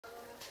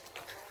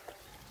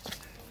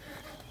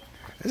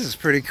This is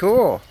pretty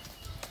cool.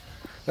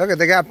 Look,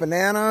 they got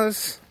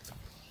bananas.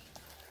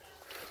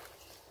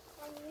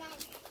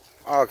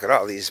 Oh, look at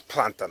all these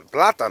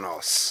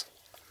plátanos.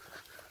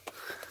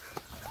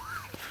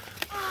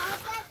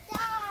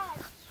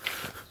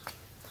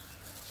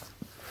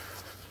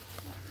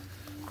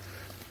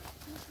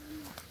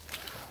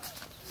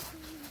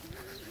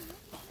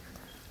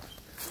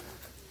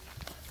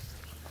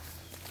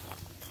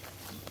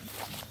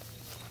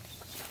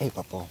 Hey,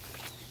 Papo.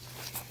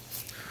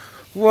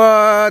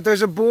 What?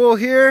 There's a bull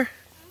here?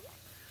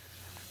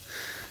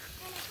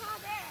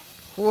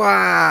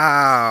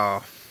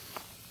 Wow.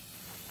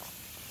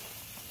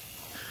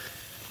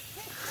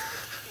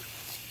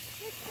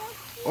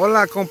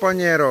 Hola,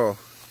 compañero.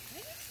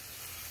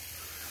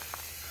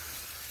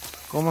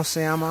 ¿Cómo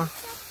se llama?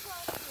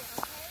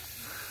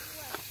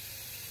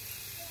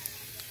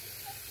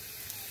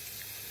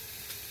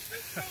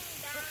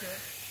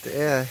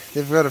 Yeah,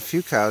 they've got a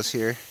few cows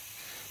here.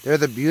 They're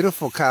the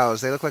beautiful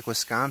cows. They look like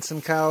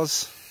Wisconsin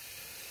cows.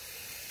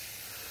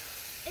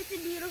 It's a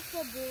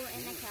beautiful bull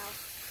and a cow.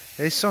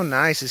 He's so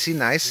nice. Is he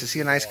nice? Is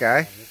he a nice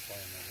guy?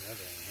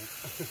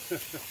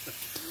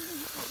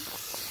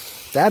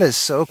 That is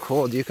so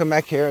cool. Do you come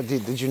back here?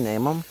 Did you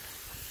name him?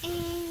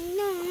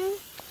 No.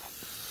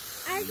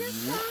 I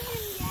just saw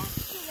him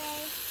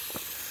yesterday.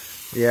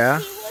 Yeah?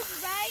 He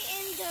was right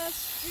in the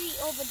street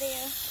over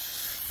there.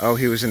 Oh,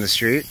 he was in the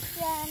street?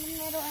 Yeah, in the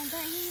middle, and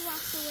then he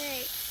walked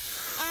away.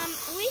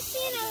 We've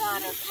seen a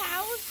lot of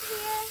cows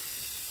here.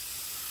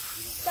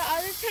 The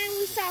other time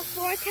we saw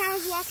 4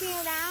 cows walking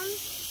around.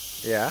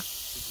 Yeah.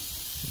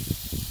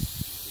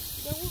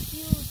 They were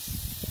huge.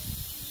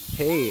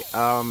 Hey,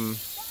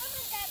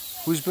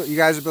 you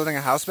guys are building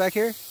a house back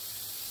here?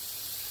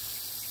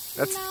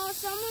 No,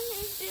 someone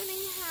is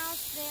building a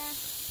house there.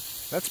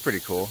 That's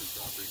pretty cool.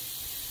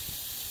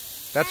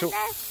 And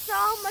there's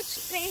so much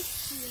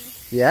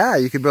space here. Yeah,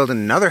 you could build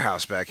another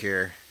house back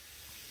here.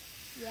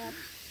 Yep.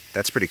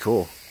 That's pretty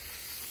cool.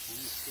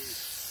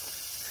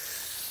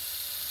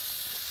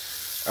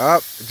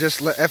 Oh,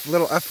 just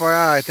little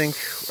FYI, I think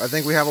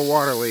we have a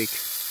water leak.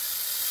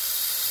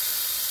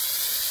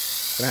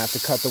 Gonna have to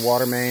cut the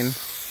water main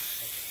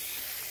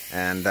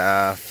and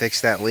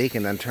fix that leak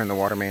and then turn the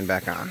water main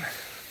back on.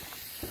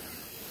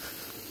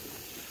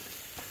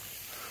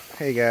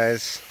 Hey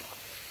guys,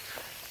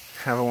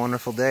 have a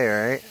wonderful day,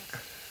 alright?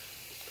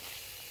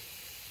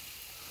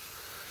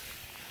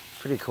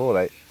 Pretty cool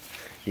that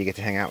you get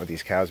to hang out with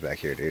these cows back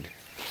here, dude.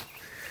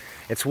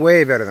 It's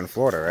way better than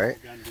Florida, right?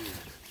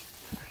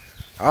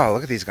 Oh,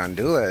 look at these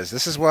gandulas.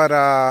 This is what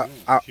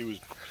she was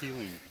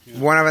peeling.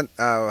 Buena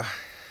Ventura.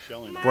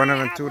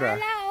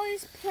 Abuela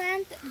always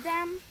plant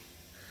them,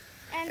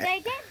 and they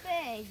get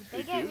big.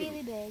 They get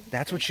really big.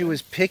 That's what she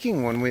was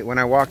picking when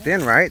I walked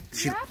in, right?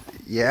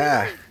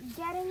 Yeah.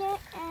 Getting it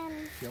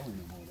and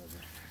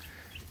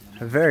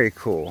Very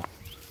cool.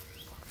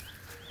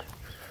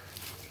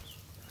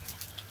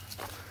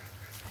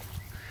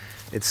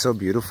 It's so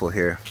beautiful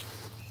here.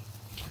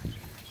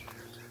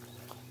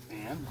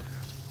 And?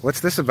 What's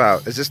this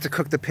about? Is this to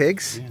cook the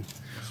pigs? Yeah.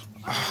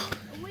 Oh.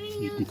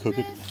 You can cook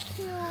it.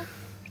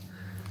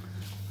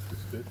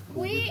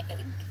 We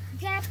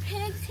get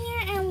pigs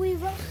here and we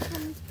roast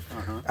them.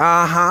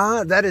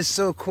 Uh-huh. That is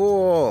so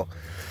cool.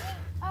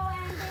 Oh,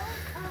 and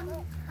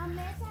there's a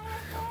mesa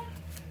right there.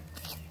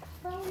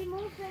 But we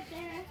moved it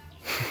there.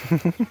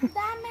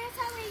 That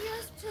mesa we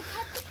used to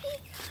cut the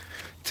pig.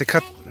 To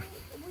cut. And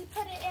we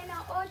put it in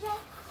our oil,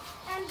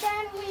 and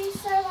then we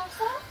serve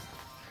ourselves.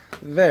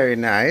 Very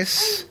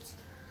nice.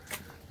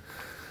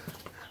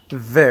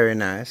 Very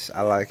nice.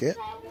 I like it.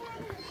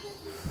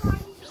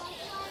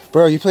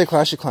 Bro, you play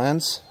Clash of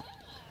Clans?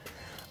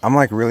 I'm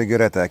like really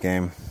good at that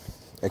game.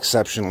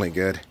 Exceptionally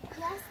good.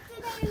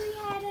 Yesterday we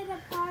had at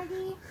a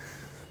party.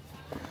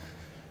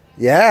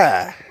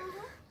 Yeah.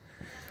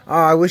 Oh,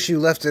 I wish you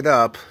left it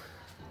up.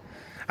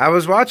 I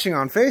was watching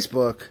on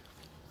Facebook.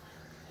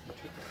 You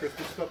took the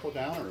Christmas couple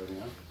down already,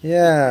 huh?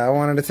 Yeah, I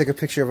wanted to take a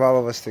picture of all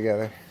of us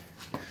together.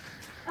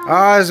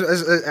 Are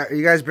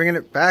you guys bringing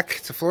it back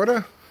to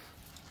Florida?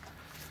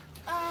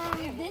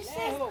 This is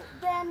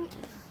the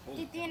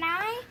DT9.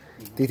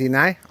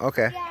 DT9?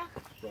 Okay. Yeah.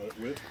 Brought it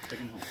with,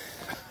 taken home.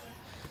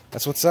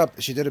 That's what's up.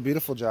 She did a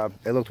beautiful job.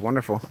 It looked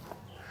wonderful.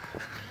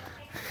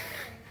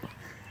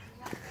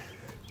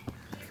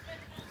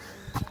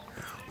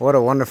 What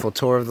a wonderful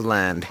tour of the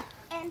land.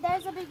 And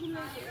there's a big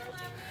lizard.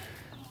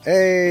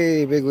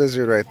 Hey, big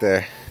lizard right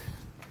there.